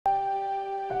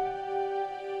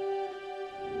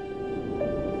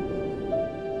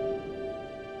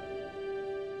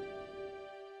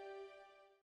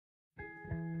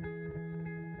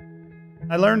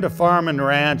I learned to farm and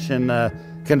ranch in the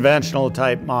conventional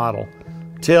type model.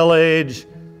 Tillage,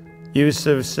 use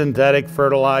of synthetic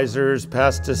fertilizers,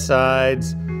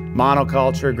 pesticides,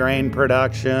 monoculture grain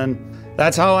production.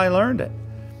 That's how I learned it.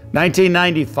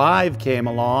 1995 came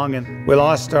along and we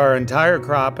lost our entire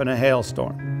crop in a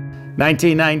hailstorm.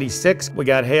 1996, we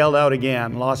got hailed out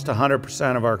again, lost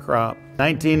 100% of our crop.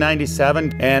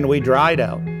 1997, and we dried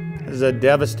out. It was a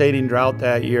devastating drought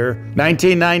that year.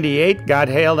 1998, got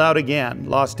hailed out again,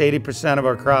 lost 80% of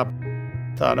our crop.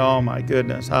 Thought, oh my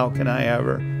goodness, how can I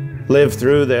ever live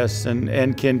through this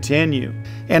and continue?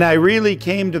 And I really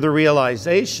came to the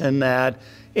realization that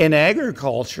in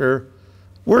agriculture,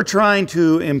 we're trying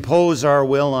to impose our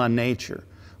will on nature.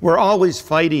 We're always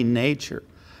fighting nature.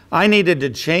 I needed to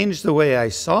change the way I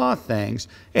saw things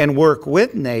and work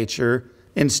with nature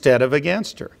instead of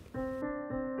against her.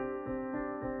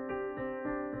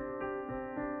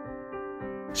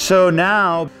 So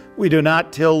now we do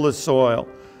not till the soil.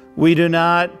 We do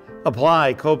not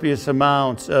apply copious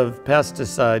amounts of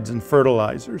pesticides and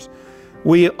fertilizers.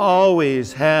 We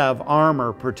always have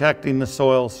armor protecting the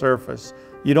soil surface.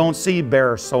 You don't see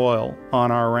bare soil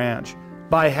on our ranch.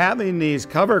 By having these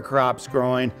cover crops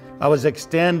growing, I was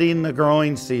extending the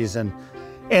growing season.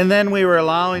 And then we were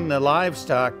allowing the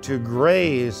livestock to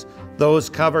graze those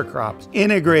cover crops,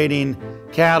 integrating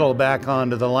cattle back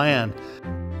onto the land.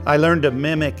 I learned to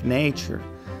mimic nature.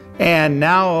 And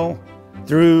now,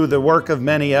 through the work of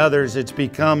many others, it's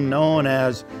become known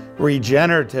as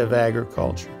regenerative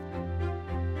agriculture.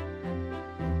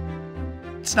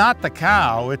 It's not the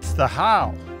cow, it's the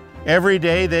how. Every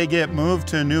day they get moved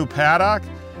to a new paddock,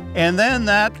 and then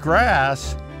that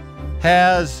grass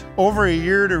has over a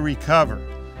year to recover.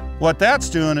 What that's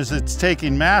doing is it's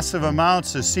taking massive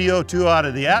amounts of CO2 out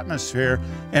of the atmosphere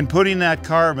and putting that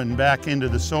carbon back into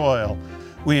the soil.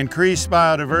 We increase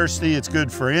biodiversity, it's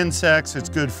good for insects, it's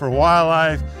good for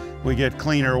wildlife, we get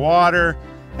cleaner water,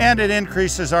 and it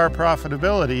increases our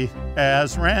profitability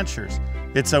as ranchers.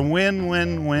 It's a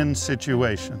win-win-win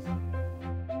situation.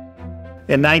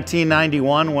 In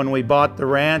 1991, when we bought the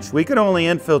ranch, we could only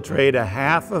infiltrate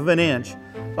 1/2 of an inch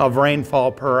of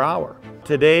rainfall per hour.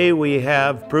 Today, we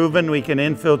have proven we can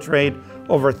infiltrate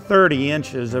over 30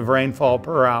 inches of rainfall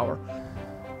per hour.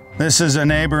 This is a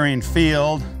neighboring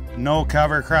field. No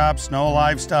cover crops, no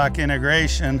livestock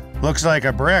integration. Looks like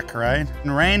a brick, right?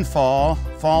 And rainfall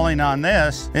falling on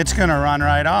this, it's gonna run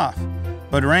right off.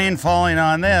 But rain falling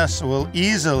on this will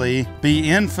easily be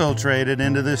infiltrated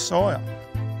into this soil.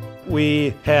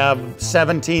 We have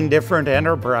 17 different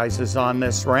enterprises on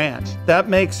this ranch. That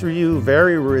makes you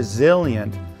very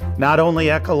resilient, not only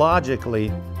ecologically,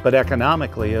 but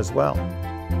economically as well.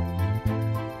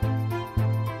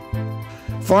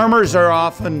 Farmers are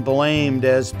often blamed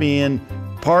as being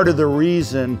part of the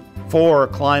reason for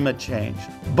climate change,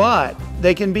 but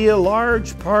they can be a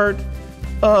large part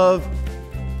of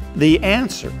the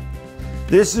answer.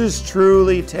 This is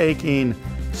truly taking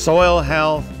soil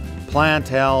health, plant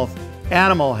health,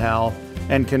 animal health,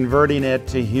 and converting it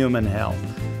to human health.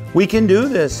 We can do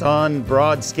this on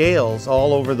broad scales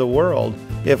all over the world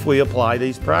if we apply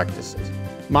these practices.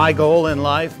 My goal in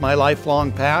life, my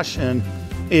lifelong passion,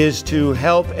 is to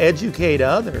help educate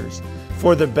others.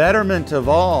 For the betterment of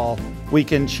all, we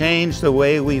can change the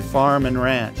way we farm and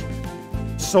ranch.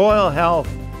 Soil health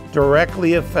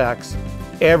directly affects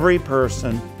every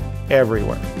person,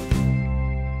 everywhere.